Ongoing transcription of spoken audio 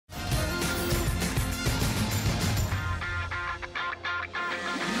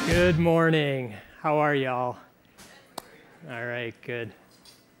Good morning. How are y'all? All right, good.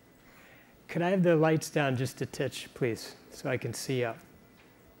 Could I have the lights down just a titch, please, so I can see up,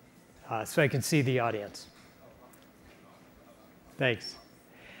 so I can see the audience? Thanks.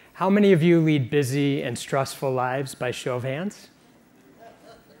 How many of you lead busy and stressful lives by show of hands?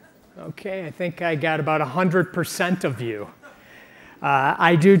 Okay, I think I got about 100% of you.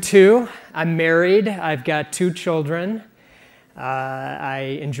 I do too. I'm married. I've got 2 children.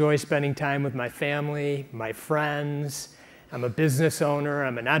 I enjoy spending time with my family, my friends. I'm a business owner.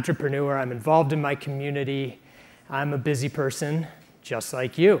 I'm an entrepreneur. I'm involved in my community. I'm a busy person, just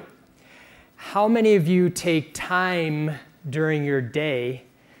like you. How many of you take time during your day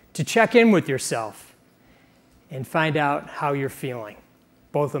to check in with yourself and find out how you're feeling,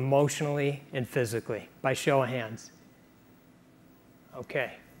 both emotionally and physically, by show of hands?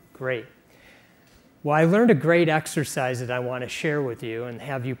 Okay, great. Well, I learned a great exercise that I want to share with you and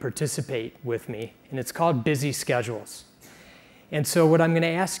have you participate with me, and it's called busy schedules. And so what I'm going to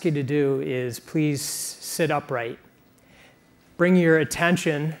ask you to do is please sit upright. Bring your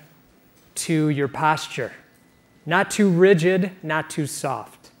attention to your posture. Not too rigid, not too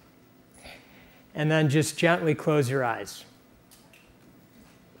soft. And then just gently close your eyes.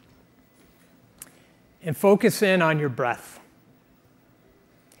 And focus in on your breath.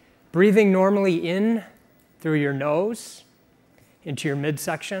 Breathing normally in through your nose, into your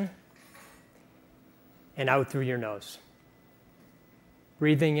midsection, and out through your nose.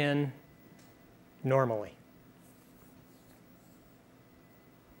 Breathing in normally.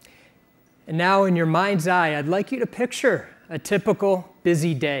 And now in your mind's eye, I'd like you to picture a typical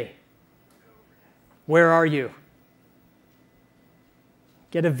busy day. Where are you?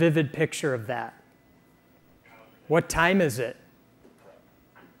 Get a vivid picture of that. What time is it?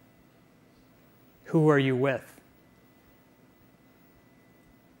 Who are you with?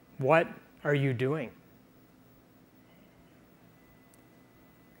 What are you doing?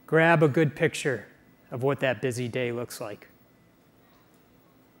 Grab a good picture of what that busy day looks like.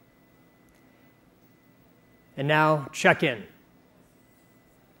 And now check in.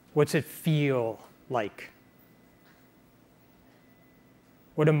 What's it feel like?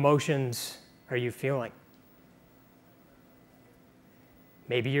 What emotions are you feeling?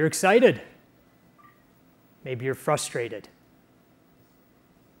 Maybe you're excited. Maybe you're frustrated.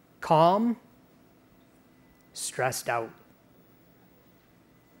 Calm, stressed out.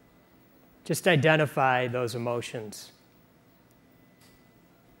 Just identify those emotions.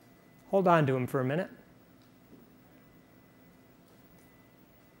 Hold on to them for a minute.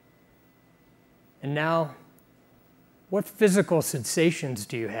 And now, what physical sensations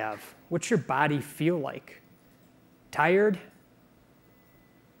do you have? What's your body feel like? Tired?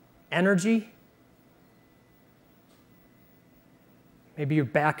 Energy? Maybe your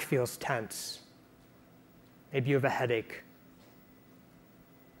back feels tense. Maybe you have a headache.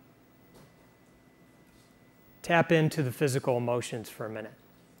 Tap into the physical emotions for a minute.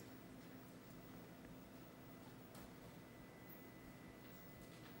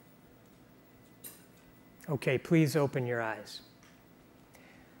 Okay, please open your eyes.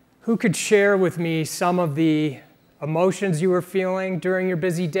 Who could share with me some of the emotions you were feeling during your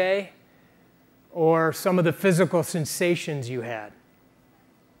busy day, or some of the physical sensations you had?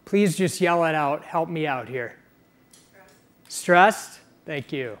 Please just yell it out. Help me out here. Stressed?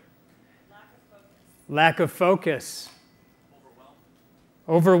 Thank you. Lack of focus.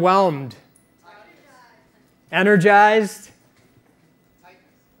 Overwhelmed. Energized.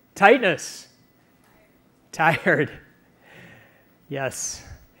 Tightness. Tired. Yes.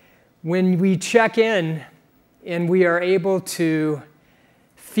 When we check in and we are able to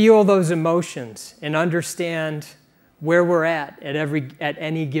feel those emotions and understand where we're at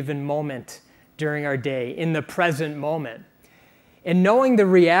any given moment during our day, in the present moment. And knowing the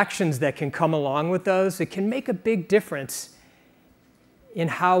reactions that can come along with those, it can make a big difference in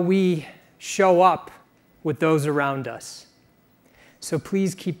how we show up with those around us. So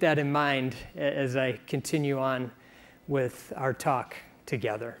please keep that in mind as I continue on with our talk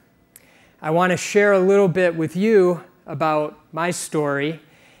together. I want to share a little bit with you about my story,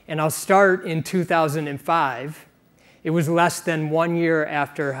 and I'll start in 2005. It was less than 1 year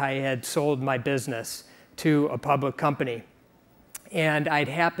after I had sold my business to a public company. And I'd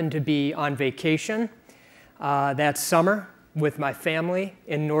happened to be on vacation that summer with my family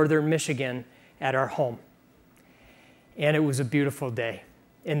in northern Michigan at our home. And it was a beautiful day.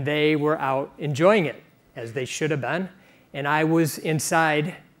 And they were out enjoying it, as they should have been. And I was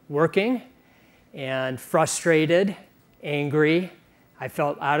inside working and frustrated, angry. I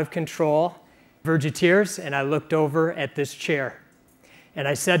felt out of control, verge of tears, and I looked over at this chair. And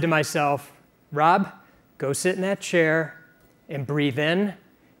I said to myself, Rob, go sit in that chair and breathe in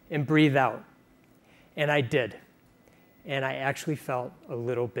and breathe out. And I did. And I actually felt a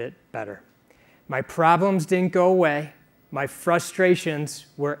little bit better. My problems didn't go away. My frustrations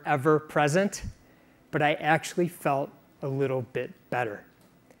were ever present, but I actually felt a little bit better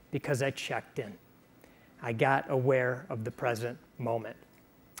because I checked in. I got aware of the present moment.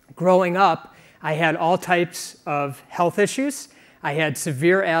 Growing up, I had all types of health issues. I had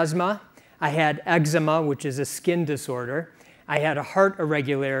severe asthma. I had eczema, which is a skin disorder. I had a heart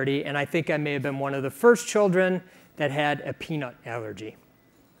irregularity, and I think I may have been one of the first children that had a peanut allergy.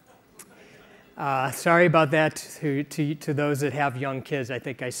 Sorry about that to those that have young kids. I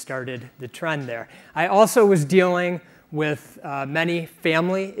think I started the trend there. I also was dealing with many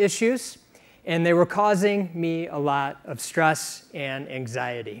family issues, and they were causing me a lot of stress and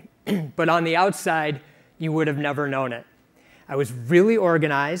anxiety. But on the outside, you would have never known it. I was really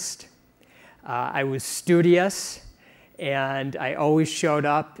organized. I was studious, and I always showed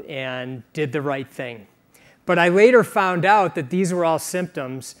up and did the right thing. But I later found out that these were all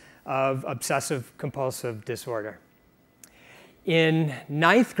symptoms of obsessive-compulsive disorder. In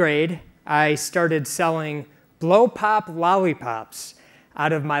 9th grade, I started selling blow-pop lollipops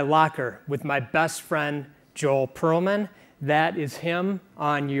out of my locker with my best friend, Joel Perlman. That is him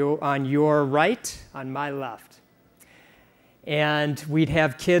on your right, on my left. And we'd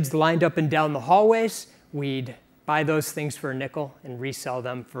have kids lined up and down the hallways. We'd buy those things for a nickel and resell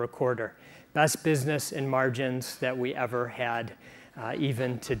them for a quarter. Best business and margins that we ever had,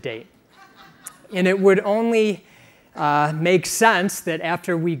 even to date. And it would only make sense that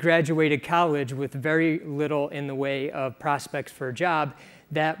after we graduated college with very little in the way of prospects for a job,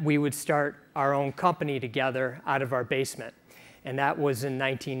 that we would start our own company together out of our basement. And that was in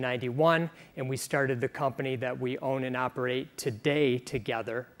 1991, and we started the company that we own and operate today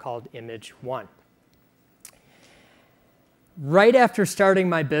together called imageOne. Right after starting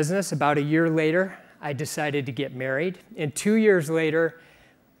my business, about a year later, I decided to get married. And 2 years later,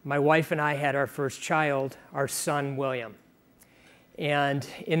 my wife and I had our first child, our son, William. And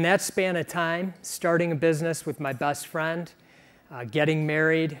in that span of time, starting a business with my best friend, getting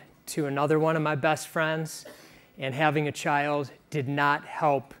married to another one of my best friends, and having a child did not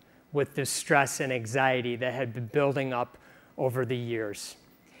help with the stress and anxiety that had been building up over the years.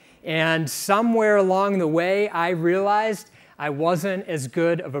 And somewhere along the way, I realized I wasn't as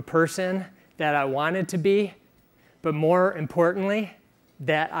good of a person that I wanted to be, but more importantly,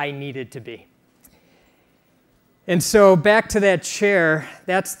 that I needed to be. And so back to that chair,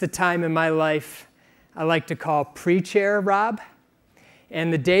 that's the time in my life I like to call pre-chair Rob.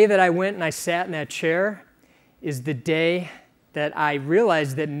 And the day that I went and I sat in that chair is the day that I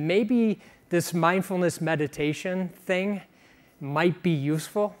realized that maybe this mindfulness meditation thing might be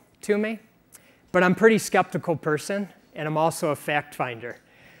useful to me. But I'm a pretty skeptical person, and I'm also a fact finder.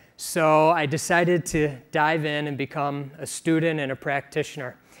 So I decided to dive in and become a student and a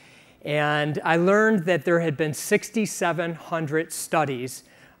practitioner. And I learned that there had been 6,700 studies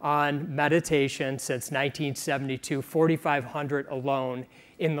on meditation since 1972, 4,500 alone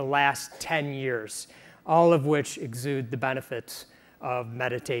in the last 10 years, all of which exude the benefits of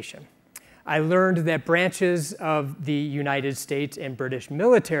meditation. I learned that branches of the United States and British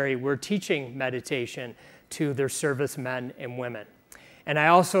military were teaching meditation to their servicemen and women. And I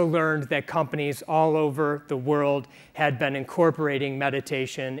also learned that companies all over the world had been incorporating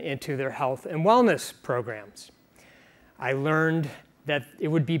meditation into their health and wellness programs. I learned that it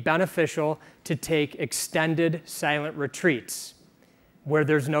would be beneficial to take extended silent retreats where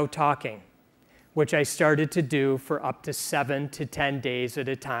there's no talking, which I started to do for up to 7 to 10 days at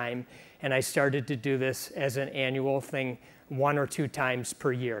a time. And I started to do this as an annual thing 1 or 2 times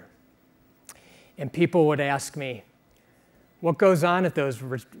per year. And people would ask me, what goes on at those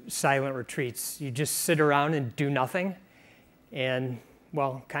silent retreats? You just sit around and do nothing? And,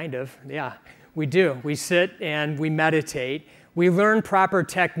 well, kind of, yeah, we do. We sit and we meditate. We learn proper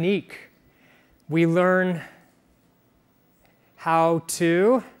technique. We learn how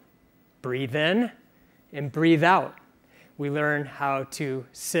to breathe in and breathe out. We learn how to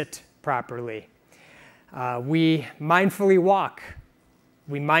sit properly. We mindfully walk.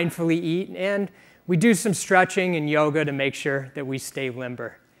 We mindfully eat, and we do some stretching and yoga to make sure that we stay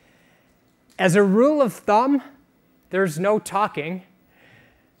limber. As a rule of thumb, there's no talking,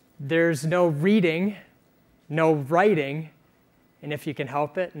 there's no reading, no writing, and if you can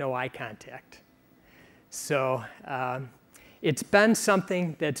help it, no eye contact. So it's been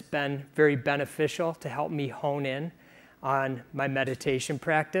something that's been very beneficial to help me hone in on my meditation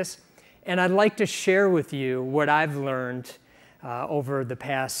practice. And I'd like to share with you what I've learned over the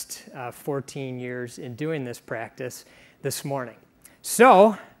past 14 years in doing this practice this morning.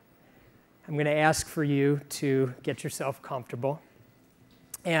 So I'm going to ask for you to get yourself comfortable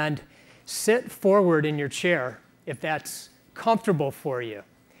and sit forward in your chair if that's comfortable for you,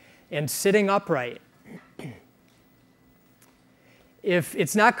 and sitting upright. If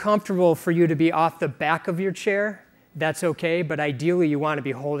it's not comfortable for you to be off the back of your chair, that's okay, but ideally you want to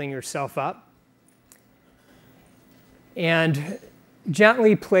be holding yourself up. And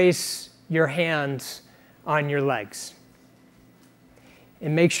gently place your hands on your legs.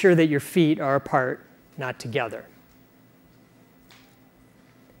 And make sure that your feet are apart, not together.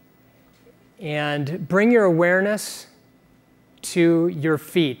 And bring your awareness to your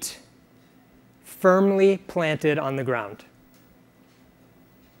feet, firmly planted on the ground.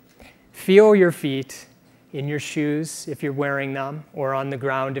 Feel your feet in your shoes if you're wearing them, or on the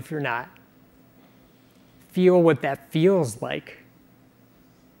ground if you're not. Feel what that feels like.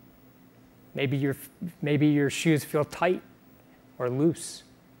 Maybe your shoes feel tight or loose.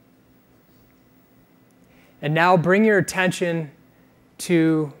 And now bring your attention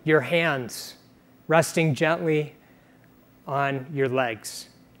to your hands, resting gently on your legs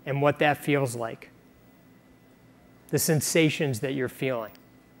and what that feels like. The sensations that you're feeling.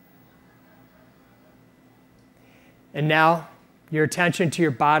 And now your attention to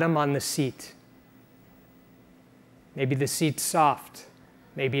your bottom on the seat. Maybe the seat's soft,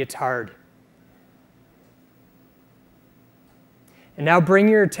 maybe it's hard. And now bring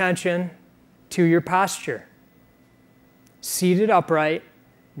your attention to your posture. Seated upright,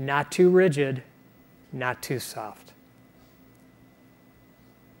 not too rigid, not too soft.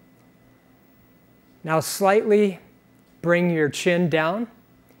 Now slightly bring your chin down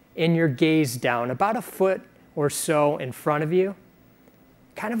and your gaze down, about a foot or so in front of you,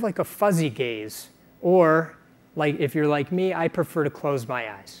 kind of like a fuzzy gaze, or like if you're like me, I prefer to close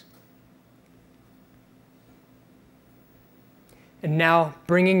my eyes. And now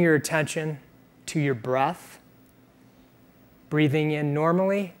bringing your attention to your breath, breathing in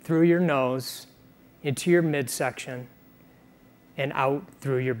normally through your nose into your midsection and out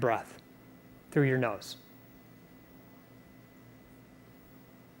through your breath, through your nose.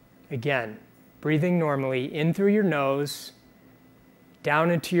 Again, breathing normally in through your nose,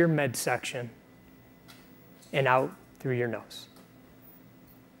 down into your midsection, and out through your nose.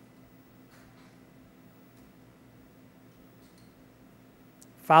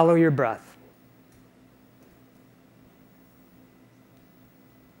 Follow your breath.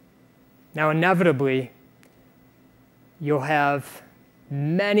 Now, inevitably, you'll have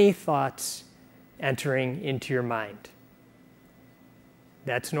many thoughts entering into your mind.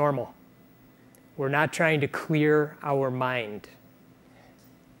 That's normal. We're not trying to clear our mind.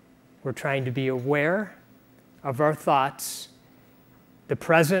 We're trying to be aware of our thoughts, the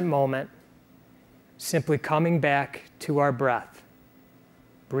present moment, simply coming back to our breath,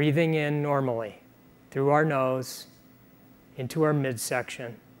 breathing in normally through our nose into our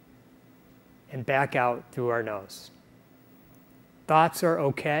midsection and back out through our nose. Thoughts are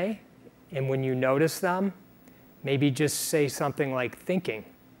okay, and when you notice them, maybe just say something like thinking,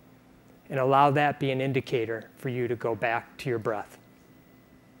 and allow that be an indicator for you to go back to your breath.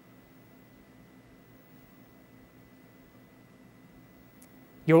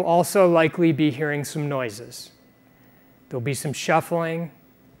 You'll also likely be hearing some noises. There'll be some shuffling,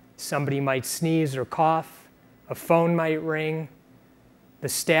 somebody might sneeze or cough, a phone might ring, the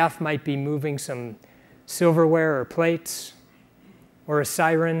staff might be moving some silverware or plates, or a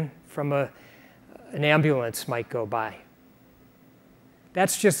siren from an ambulance might go by.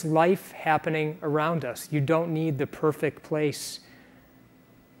 That's just life happening around us. You don't need the perfect place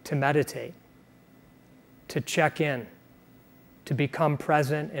to meditate, to check in, to become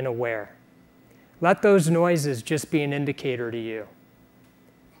present and aware. Let those noises just be an indicator to you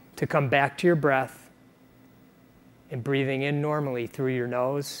to come back to your breath and breathing in normally through your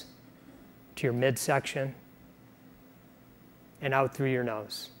nose to your midsection and out through your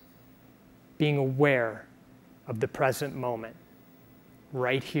nose. Being aware of the present moment,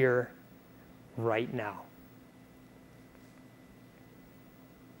 right here, right now.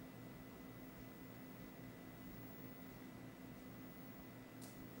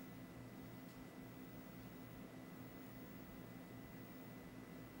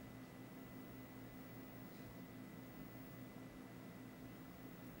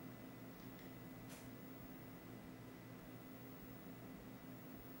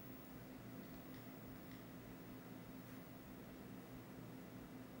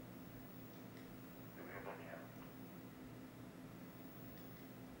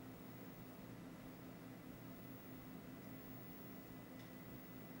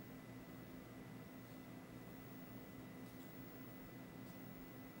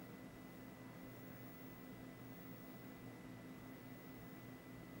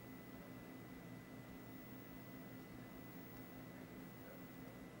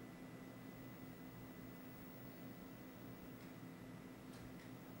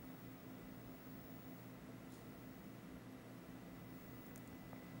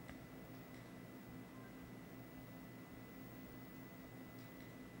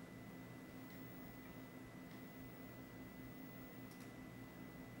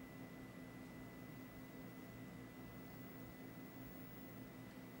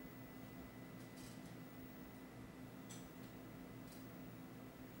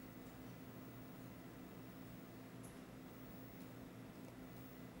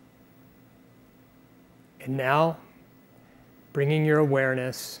 And now, bringing your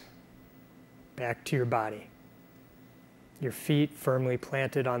awareness back to your body. Your feet firmly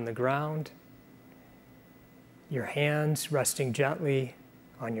planted on the ground. Your hands resting gently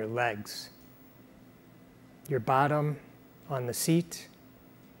on your legs. Your bottom on the seat.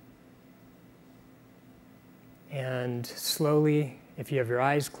 And slowly, if you have your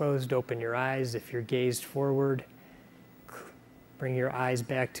eyes closed, open your eyes. If you're gazed forward, bring your eyes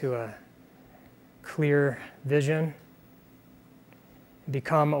back to a clear vision.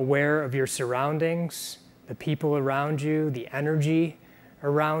 Become aware of your surroundings, the people around you, the energy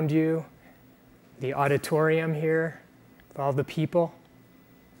around you, the auditorium here, all the people.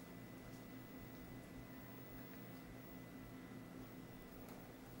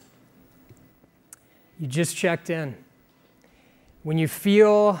 You just checked in. When you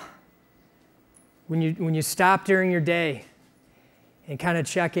stop during your day and kind of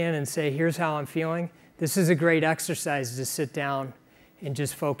check in and say, here's how I'm feeling, this is a great exercise to sit down and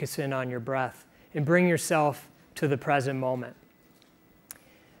just focus in on your breath and bring yourself to the present moment.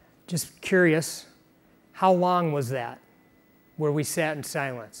 Just curious, how long was that where we sat in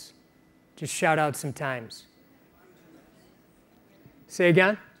silence? Just shout out some times. Say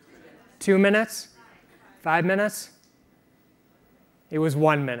again? 2 minutes? 5 minutes? It was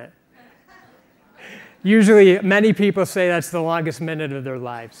 1 minute. Usually, many people say that's the longest minute of their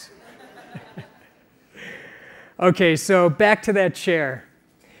lives. Okay, so back to that chair.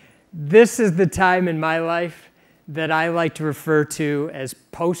 This is the time in my life that I like to refer to as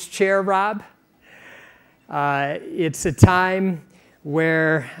post-chair Rob. It's a time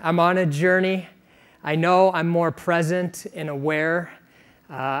where I'm on a journey. I know I'm more present and aware.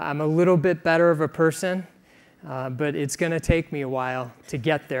 I'm a little bit better of a person, but it's going to take me a while to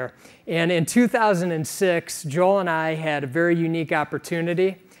get there. And in 2006, Joel and I had a very unique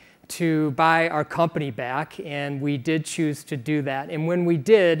opportunity to buy our company back, and we did choose to do that. And when we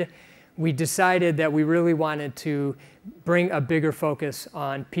did, we decided that we really wanted to bring a bigger focus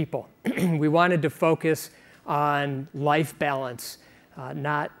on people. We wanted to focus on life balance,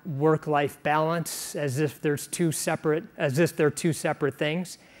 not work-life balance, as if they're two separate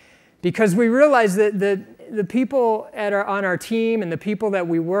things. Because we realized that the people on our team and the people that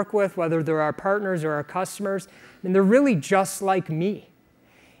we work with, whether they're our partners or our customers, and they're really just like me.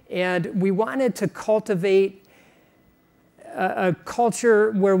 And we wanted to cultivate a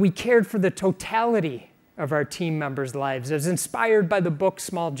culture where we cared for the totality of our team members' lives, as inspired by the book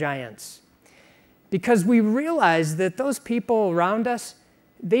Small Giants. Because we realized that those people around us,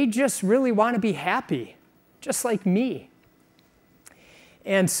 they just really want to be happy, just like me.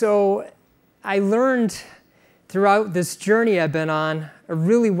 And so I learned throughout this journey I've been on a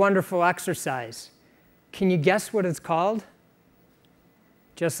really wonderful exercise. Can you guess what it's called?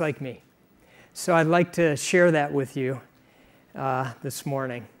 Just like me. So I'd like to share that with you this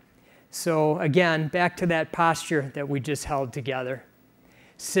morning. So again, back to that posture that we just held together.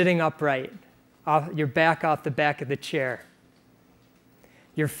 Sitting upright, your back off the back of the chair.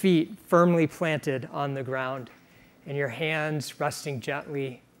 Your feet firmly planted on the ground, and your hands resting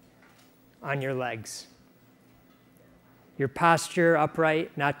gently on your legs. Your posture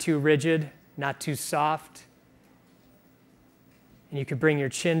upright, not too rigid, not too soft. And you could bring your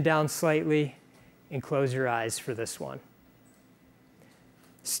chin down slightly and close your eyes for this one.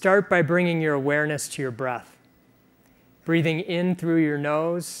 Start by bringing your awareness to your breath. Breathing in through your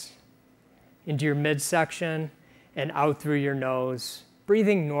nose, into your midsection, and out through your nose.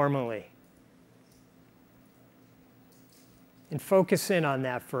 Breathing normally. And focus in on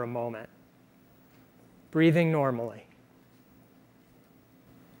that for a moment. Breathing normally.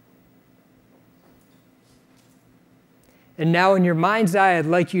 And now in your mind's eye, I'd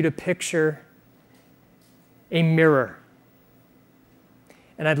like you to picture a mirror.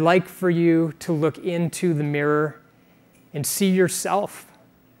 And I'd like for you to look into the mirror and see yourself.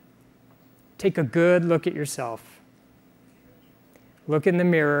 Take a good look at yourself. Look in the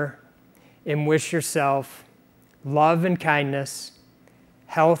mirror and wish yourself love and kindness,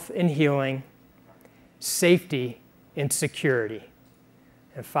 health and healing, safety and security.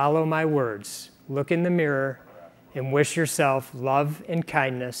 And follow my words. Look in the mirror and wish yourself love and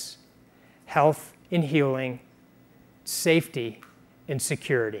kindness, health and healing, safety and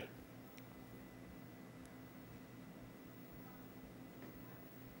security.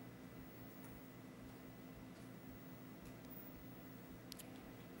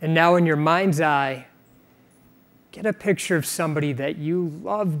 And now in your mind's eye, get a picture of somebody that you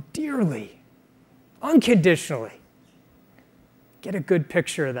love dearly, unconditionally. Get a good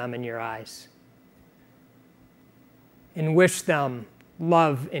picture of them in your eyes. And wish them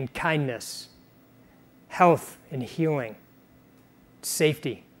love and kindness, health and healing,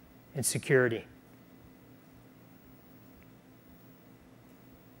 safety and security.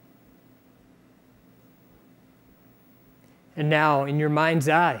 And now, in your mind's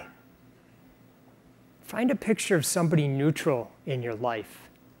eye, find a picture of somebody neutral in your life.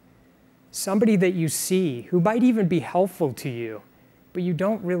 Somebody that you see who might even be helpful to you, but you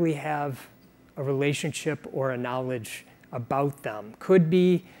don't really have a relationship or a knowledge about them. Could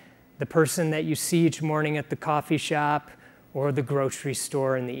be the person that you see each morning at the coffee shop or the grocery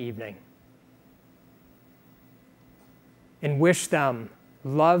store in the evening. And wish them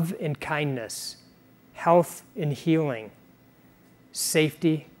love and kindness, health and healing,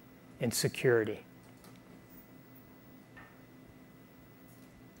 safety and security.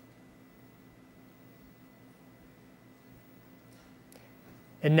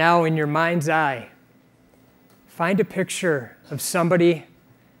 And now, in your mind's eye, find a picture of somebody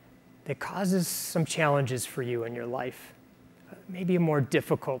that causes some challenges for you in your life. Maybe a more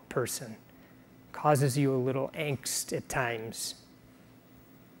difficult person, causes you a little angst at times.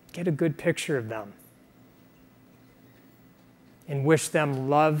 Get a good picture of them. And wish them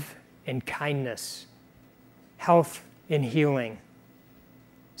love and kindness, health and healing,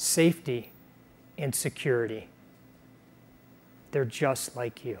 safety and security. They're just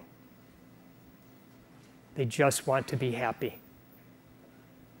like you. They just want to be happy.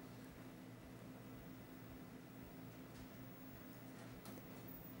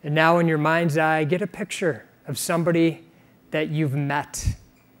 And now, in your mind's eye, get a picture of somebody that you've met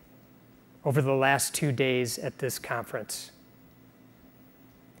over the last 2 days at this conference.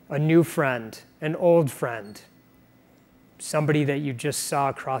 A new friend, an old friend, somebody that you just saw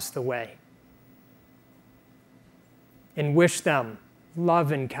across the way. And wish them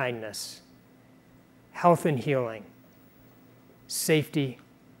love and kindness, health and healing, safety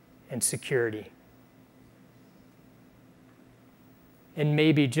and security. And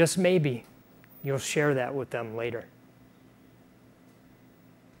maybe, just maybe, you'll share that with them later.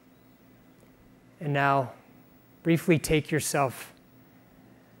 And now, briefly take yourself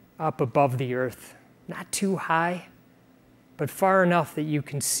up above the earth, not too high, but far enough that you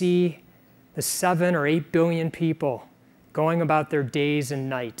can see the 7 or 8 billion people going about their days and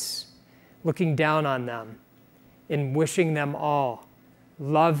nights, looking down on them and wishing them all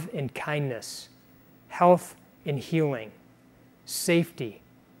love and kindness, health and healing, safety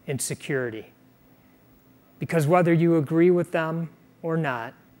and security. Because whether you agree with them or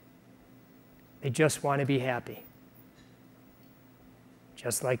not, they just want to be happy,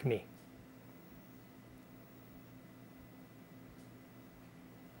 just like me.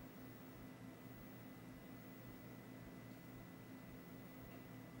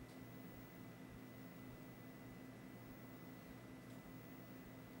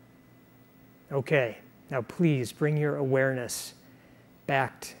 Okay, now please bring your awareness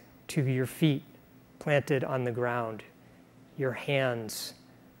back to your feet planted on the ground, your hands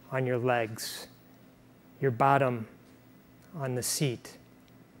on your legs, your bottom on the seat.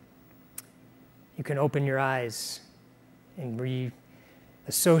 You can open your eyes and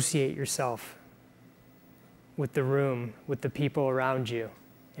reassociate yourself with the room, with the people around you,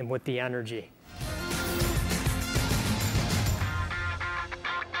 and with the energy.